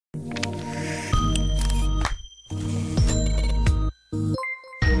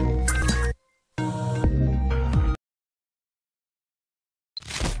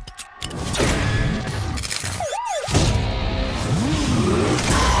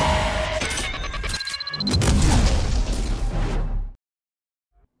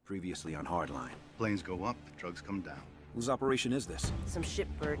previously on Hardline. Planes go up, drugs come down. Whose operation is this? Some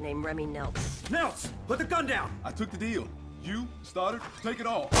shipbird named Remy Nelts. Nelts! Put the gun down! I took the deal. You started, take it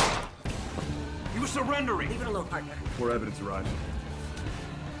all. You were surrendering! Leave it alone, partner. Before evidence arrives.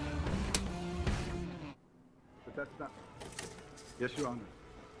 But that's not... Yes, Your Honor.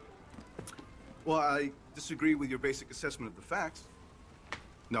 Well, I disagree with your basic assessment of the facts.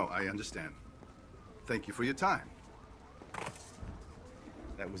 No, I understand. Thank you for your time.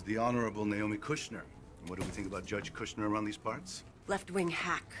 That was the Honorable Naomi Kushner. And what do we think about Judge Kushner around these parts? Left-wing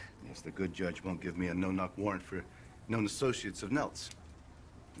hack. Yes, the good judge won't give me a no-knock warrant for known associates of Nelts.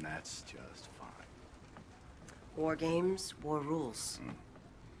 And that's just fine. War games, war rules.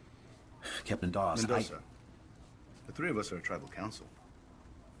 Captain Dawes, Mendoza, the three of us are a tribal council.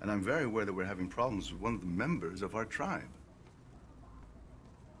 And I'm very aware that we're having problems with one of the members of our tribe.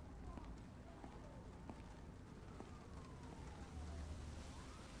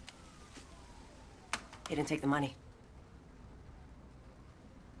 He didn't take the money.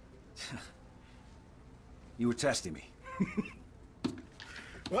 You were testing me.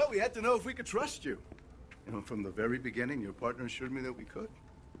 Well, we had to know if we could trust you. You know, from the very beginning, your partner assured me that we could.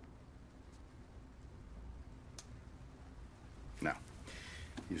 Now,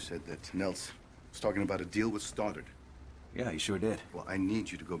 you said that Nelts was talking about a deal with Stoddard. Yeah, he sure did. Well, I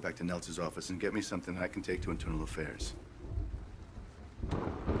need you to go back to Nelts' office and get me something that I can take to Internal Affairs.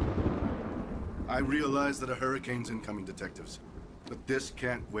 I realize that a hurricane's incoming, detectives, but this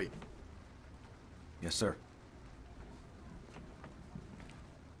can't wait. Yes, sir.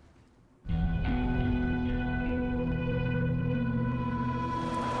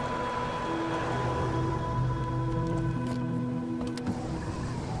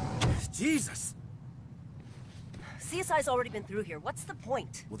 Jesus! CSI's already been through here. What's the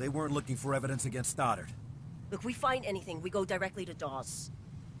point? Well, they weren't looking for evidence against Stoddard. Look, we find anything, we go directly to Dawes.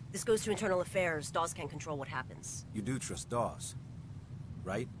 This goes to Internal Affairs. Dawes can't control what happens. You do trust Dawes,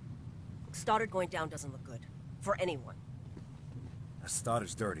 right? Stoddard going down doesn't look good. For anyone.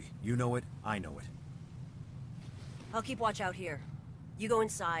 Stoddard's dirty. You know it, I know it. I'll keep watch out here. You go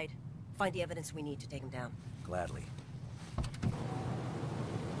inside, find the evidence we need to take him down. Gladly.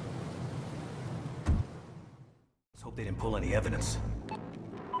 Let's hope they didn't pull any evidence.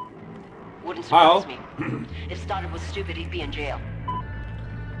 Wouldn't surprise me. If Stoddard was stupid, he'd be in jail.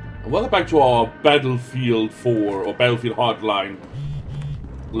 Welcome back to our Battlefield 4 or Battlefield Hardline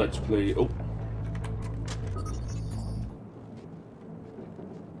Let's Play. Oh. Let's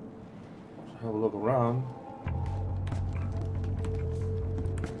have a look around.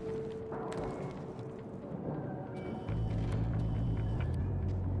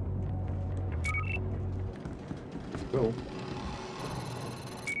 Go.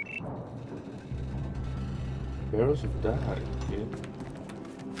 Barrels have died. Okay.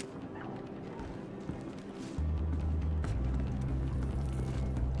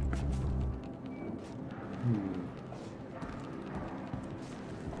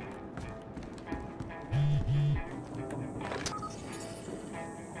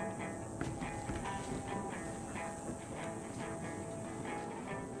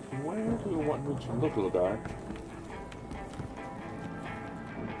 Where do you want me to look, little guy?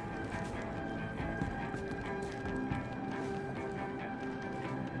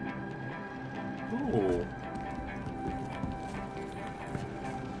 Oh.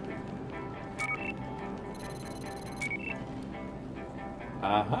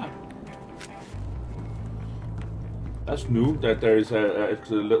 Aha. That's new, that there is a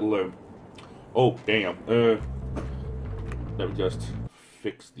little, oh, damn. Let me just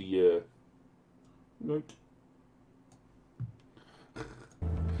fix the,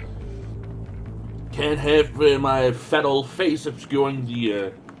 Can't have my fat old face obscuring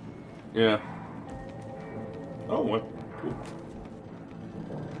the, yeah. Oh, what? Cool.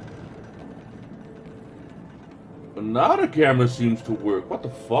 But now the camera seems to work. What the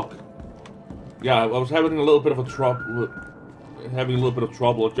fuck? Yeah, I was having a little bit of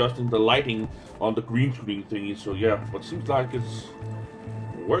trouble adjusting the lighting on the green screen thingy. So yeah, but seems like it's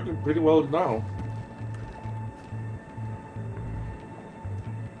working pretty well now.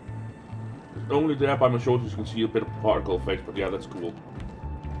 It's only there by my shoulders you can see a bit of particle effects, but yeah, that's cool.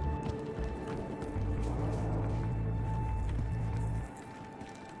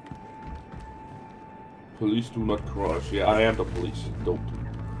 Police do not cross. Yeah, I am the police. Don't.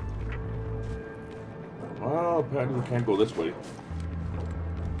 Well, apparently we can't go this way.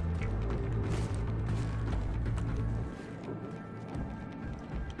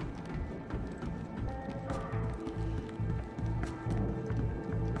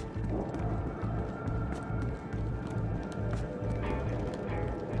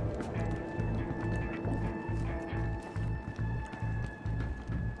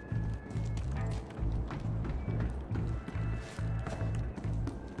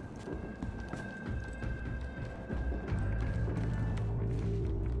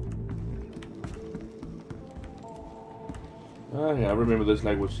 Ah, yeah, I remember this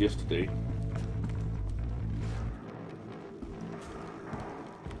like it was yesterday.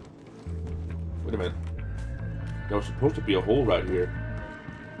 Wait a minute. There was supposed to be a hole right here.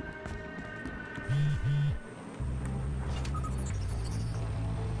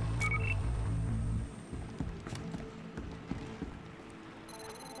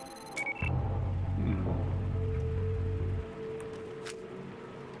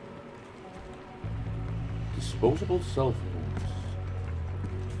 Disposable cell phones.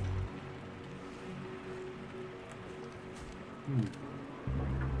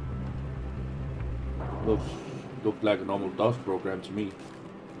 Those look like a normal DOS program to me.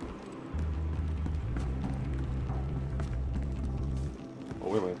 Oh,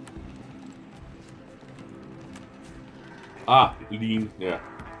 wait a minute. Ah, lean, yeah.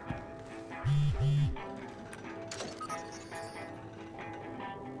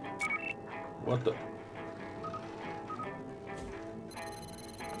 What the?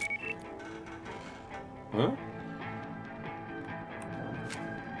 Huh?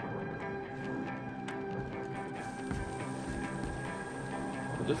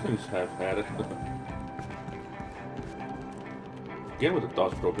 Well, this thing's half had it. Again with the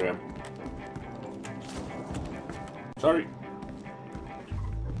DOS program. Sorry.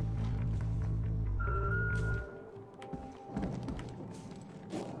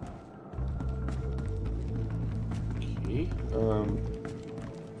 Okay,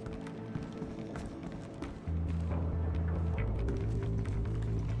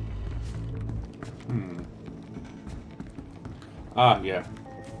 Ah, yeah.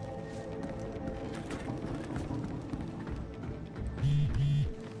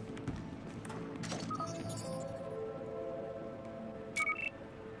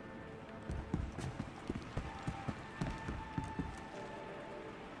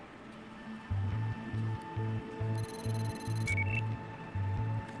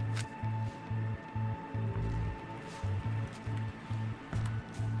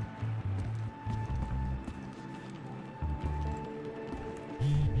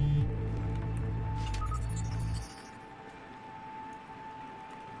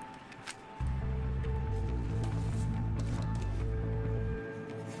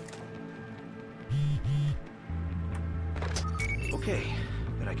 Okay,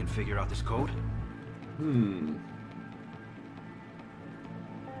 bet I can figure out this code.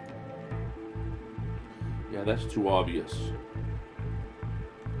 Yeah, that's too obvious.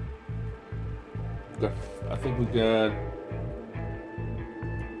 I think we got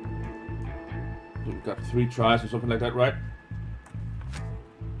 3 tries or something like that, right?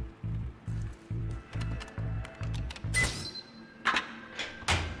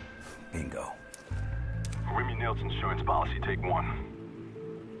 Bingo. Remy Nelson's insurance policy, take 1.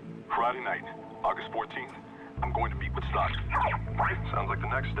 Friday night, August 14th, I'm going to meet with Stock. Sounds like the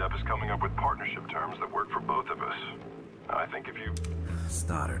next step is coming up with partnership terms that work for both of us. I think if you...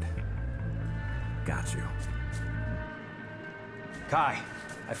 Stoddard. Got you. Kai,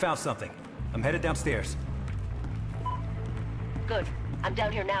 I found something. I'm headed downstairs. Good. I'm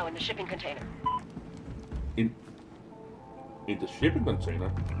down here now in the shipping container. In the shipping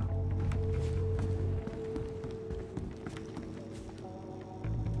container?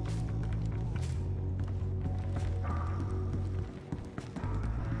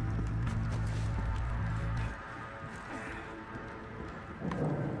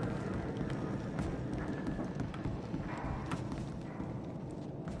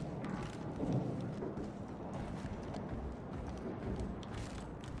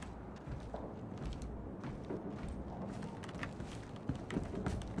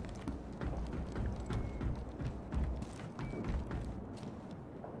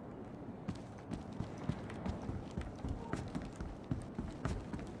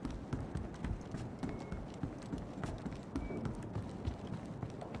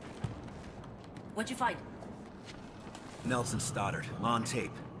 What'd you find? Nelson Stoddard, on tape.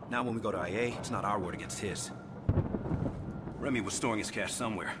 Now when we go to IA, it's not our word against his. Remy was storing his cash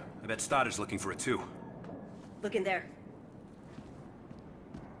somewhere. I bet Stoddard's looking for it too. Look in there.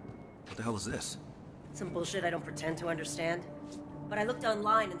 What the hell is this? Some bullshit I don't pretend to understand. But I looked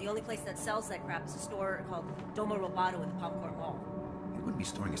online, and the only place that sells that crap is a store called Domo Roboto at the Popcorn Mall. He wouldn't be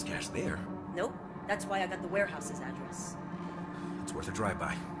storing his cash there. Nope. That's why I got the warehouse's address. It's worth a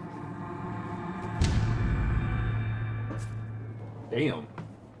drive-by. Damn.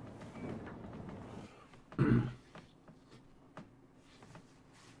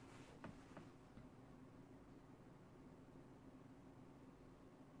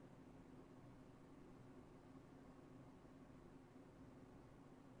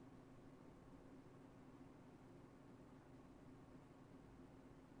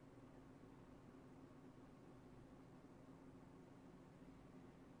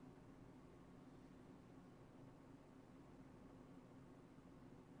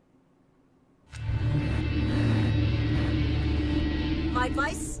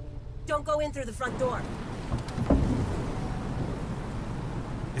 in through the front door.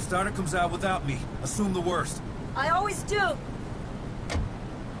 If Stoddard comes out without me, assume the worst. I always do!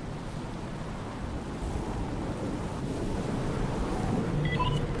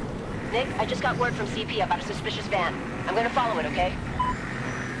 Nick, I just got word from CP about a suspicious van. I'm gonna follow it, okay?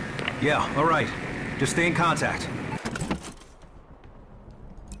 Yeah, all right. Just stay in contact.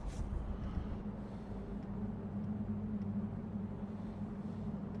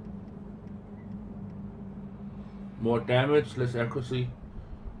 More damage, less accuracy,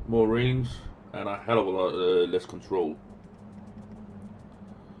 more range, and a hell of a lot less control.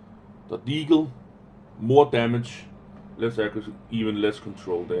 The Deagle, more damage, less accuracy, even less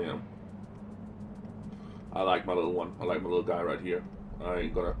control. Damn. I like my little one. I like my little guy right here. I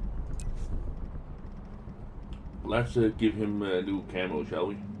ain't gonna. Let's give him a new camo, shall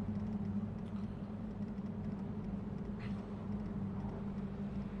we?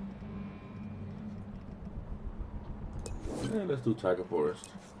 Yeah, let's do Tiger Forest.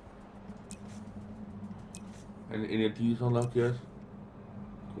 And any of these unlocked yet?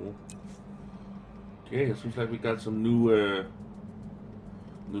 Cool. Okay, it seems like we got some new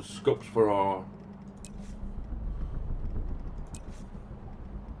scopes for our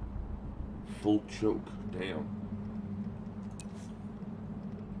full choke. Damn.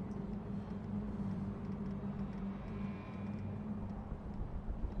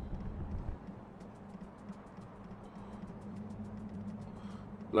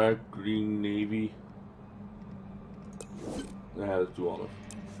 Black, green, navy. Yeah, let's do all of.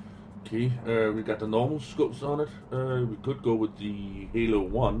 Okay, we got the normal scopes on it. We could go with the Halo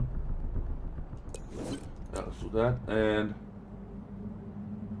 1. Yeah, let's do that. And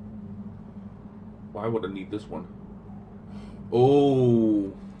why would I need this one?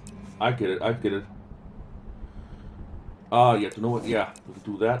 Oh, I get it. I get it. Ah, yeah. You know what? Yeah, we can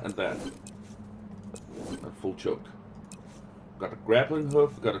do that and that. And full choke. Got a grappling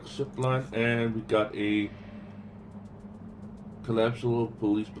hook, got a zip line, and we got a collapsible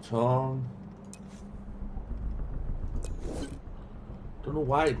police baton. Don't know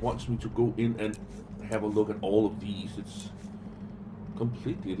why it wants me to go in and have a look at all of these. It's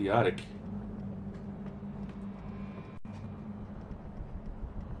completely idiotic.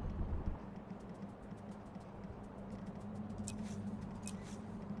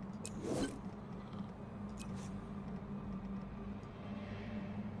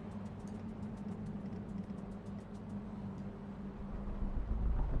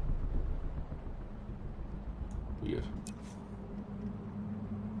 Weird.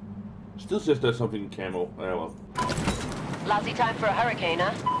 Still says there's something in camo. Well. Lousy time for a hurricane,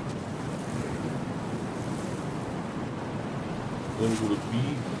 huh? Then we go to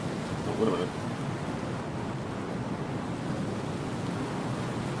B. Oh, wait a minute.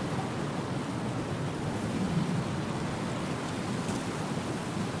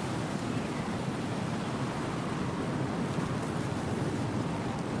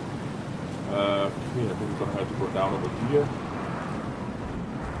 Okay, I think we're gonna have to go down over here.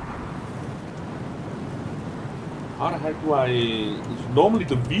 How the heck do I... It's normally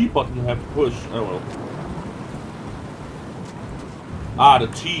the V button you have to push. Oh well. Ah, the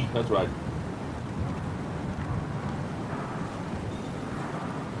T, that's right.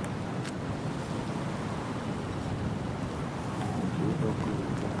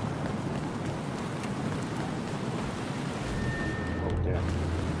 Oh, damn.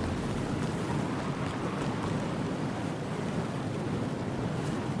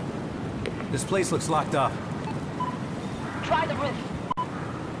 This place looks locked up. Try the roof.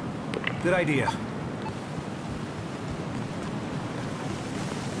 Good idea.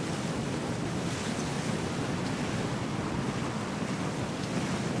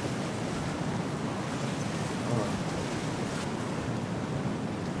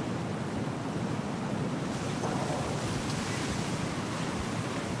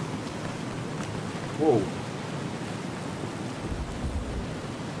 Whoa.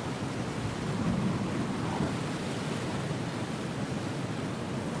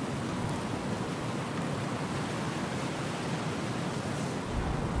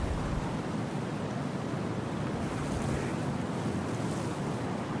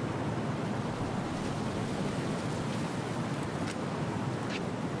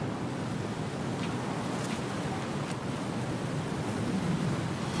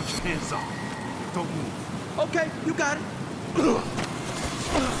 Put your hands up. Don't move. Okay, you got it.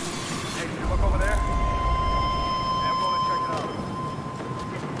 Hey, you look over there? Yeah, I'm going to check it out.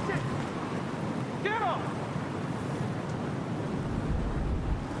 Get him!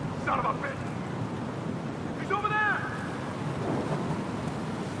 Son of a bitch! He's over there!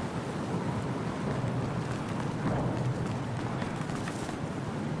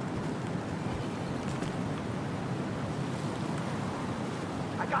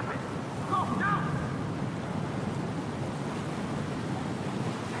 got this. Go, now!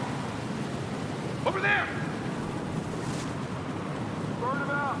 Over there! Burn him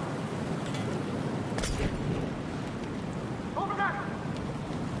out! Over there!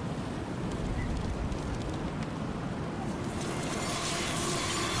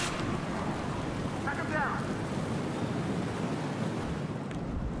 Back him down!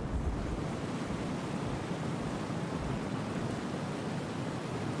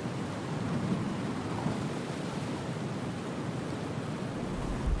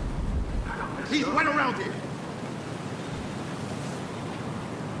 He's right around here.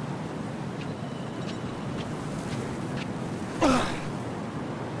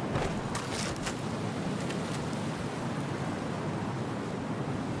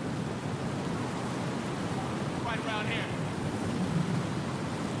 Right around here.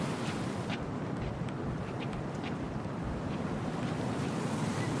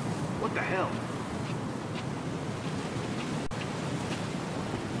 What the hell?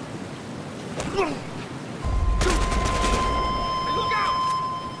 Hey, look out!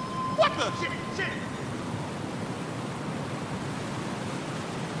 What the? Shit!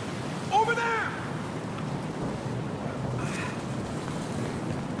 Over there!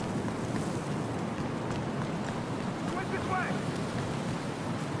 Went this way!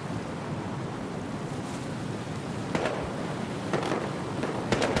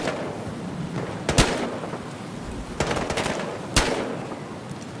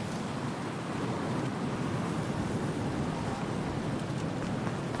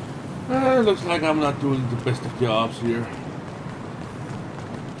 Looks like I'm not doing the best of jobs here.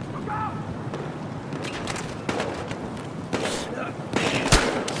 Look out!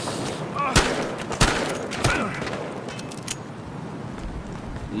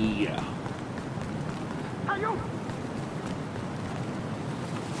 Yeah. Hey, you!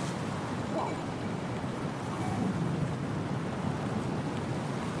 Whoa!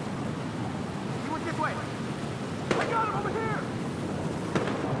 He went this way. I got him over here!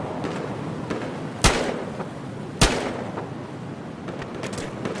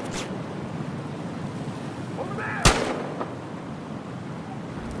 Over there!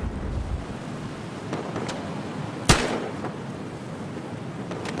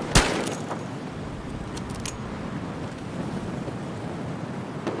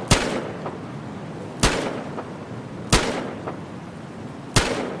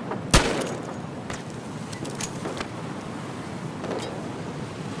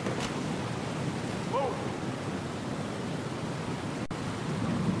 Move!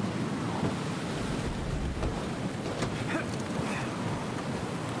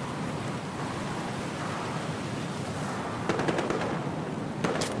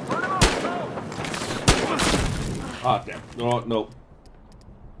 Turn him up! Go! Ah, damn. No.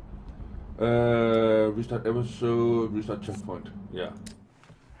 Restart episode, restart checkpoint. Yeah.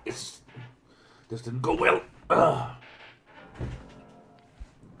 Yes. This didn't go well.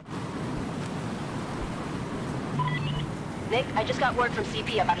 Nick, I just got word from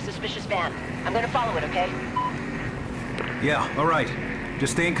CP about a suspicious van. I'm gonna follow it, okay? Yeah, all right.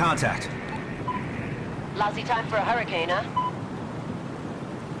 Just stay in contact. Lousy time for a hurricane, huh?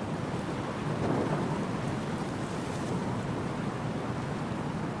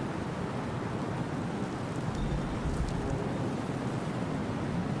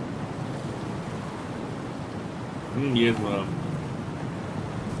 Yes, well.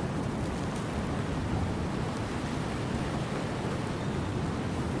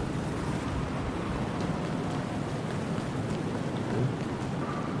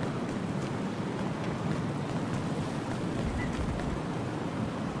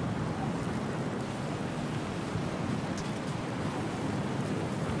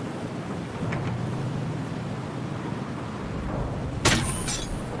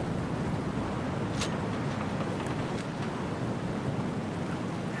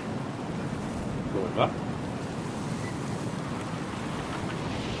 Going up.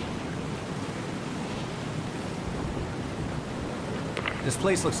 This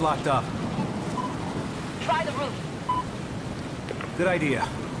place looks locked up. Try the roof. Good idea.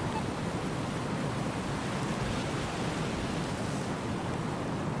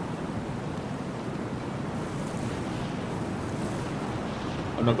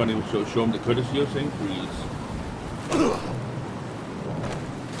 I'm not going to show him the courtesy of saying please.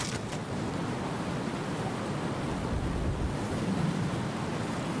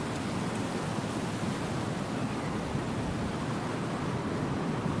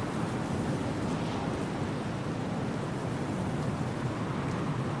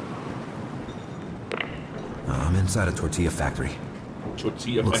 I'm inside a tortilla factory.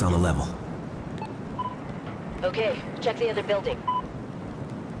 tortilla Looks on the factory. level. Okay, check the other building.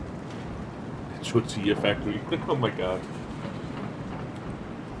 Tortilla factory. Oh my god.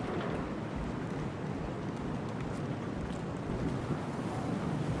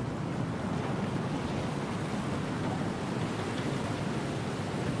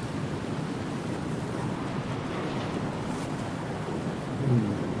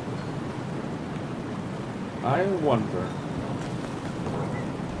 I wonder.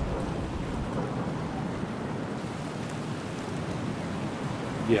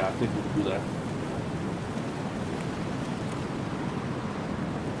 Yeah, I think we can do that.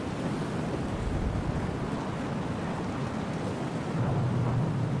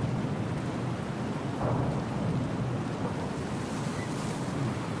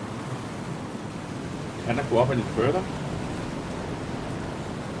 Can I go up any further?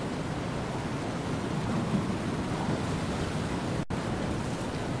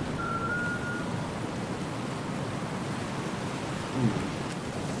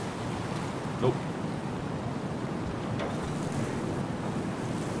 Nope.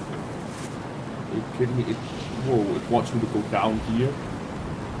 Are you kidding me? Whoa, it wants me to go down here.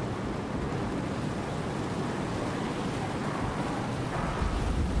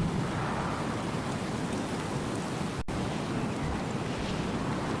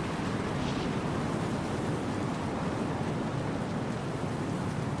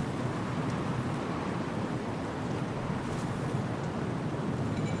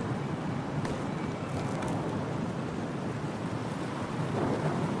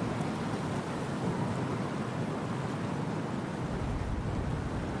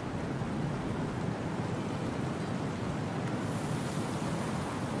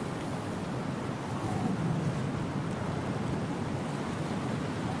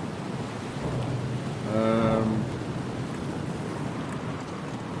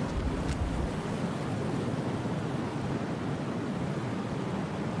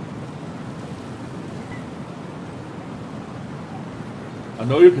 I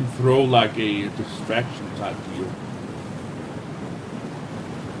know you can throw like a distraction type deal.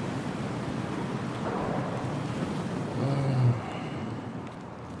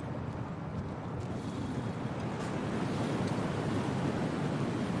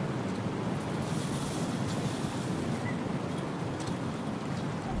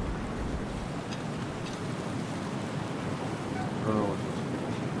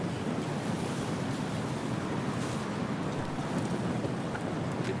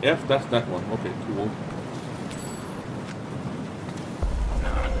 F, that's that one. Okay, cool.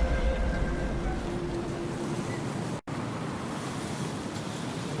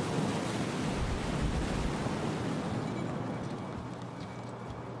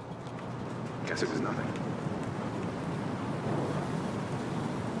 Guess it was nothing.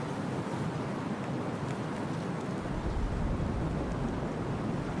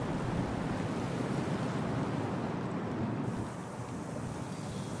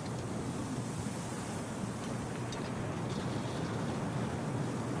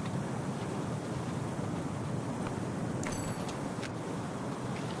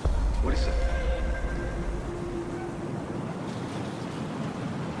 What is it?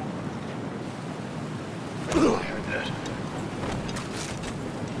 I heard that.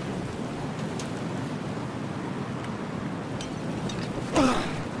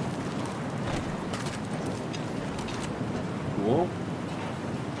 Cool.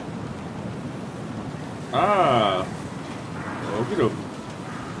 Ah. Okie dokie.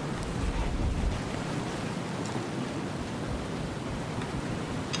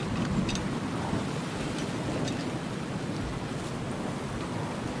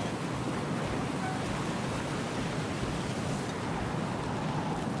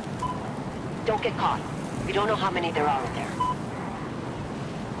 Don't get caught. We don't know how many there are in there.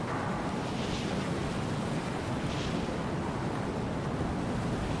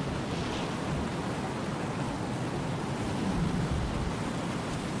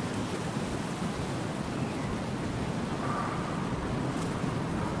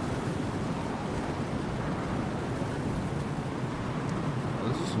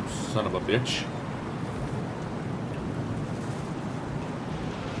 This is some son of a bitch.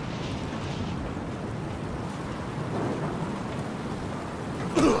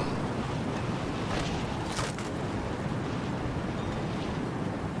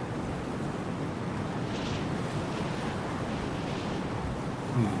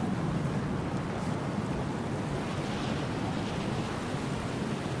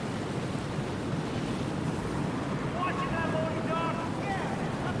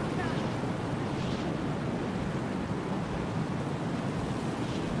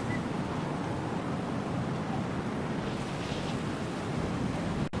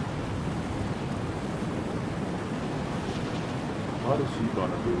 What is he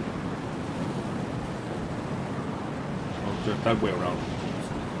gonna do? Oh, just that way around.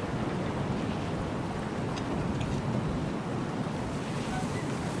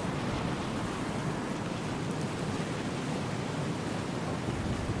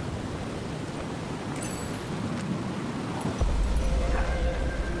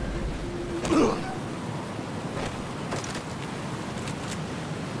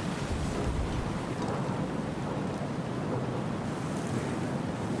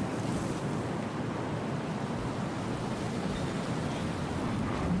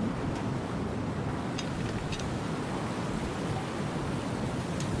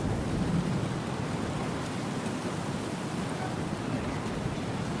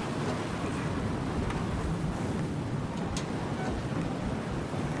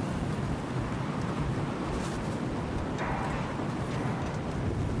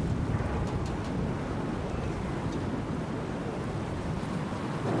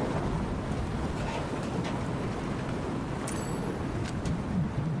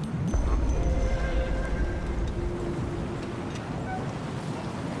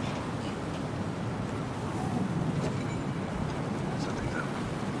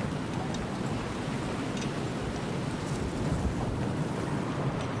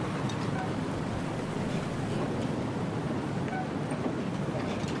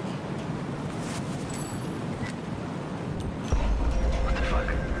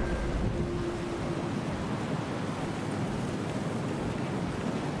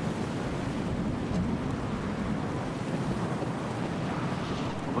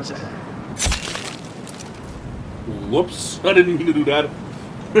 What's that? Whoops, I didn't mean to do that.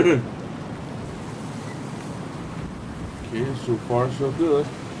 Okay, so far so good.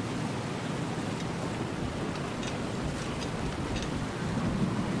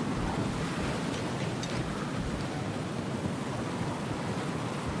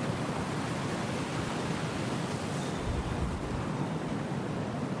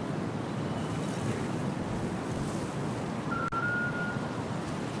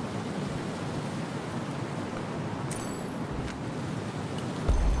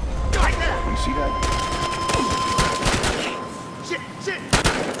 You see that? Shit! Shit!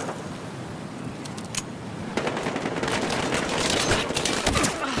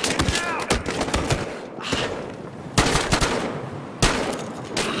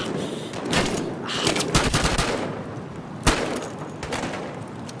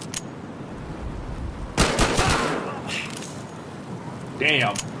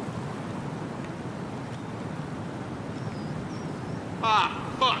 Damn. Ah,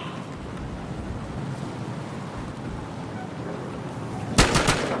 fuck!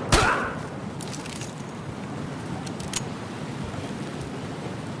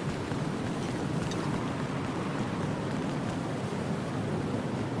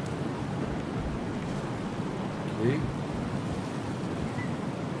 Okay.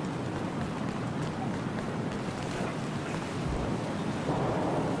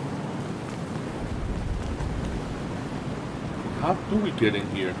 How do we get in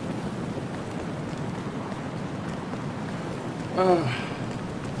here?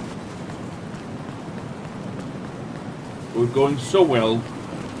 We're going so well.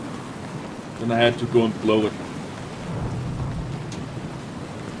 Then I had to go and blow it.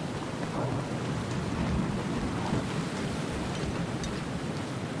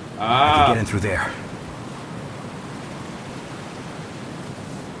 Ah. Get in through there.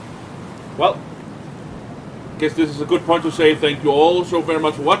 Well, guess this is a good point to say thank you all so very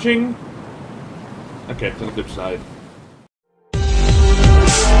much for watching. Okay, to the flip side.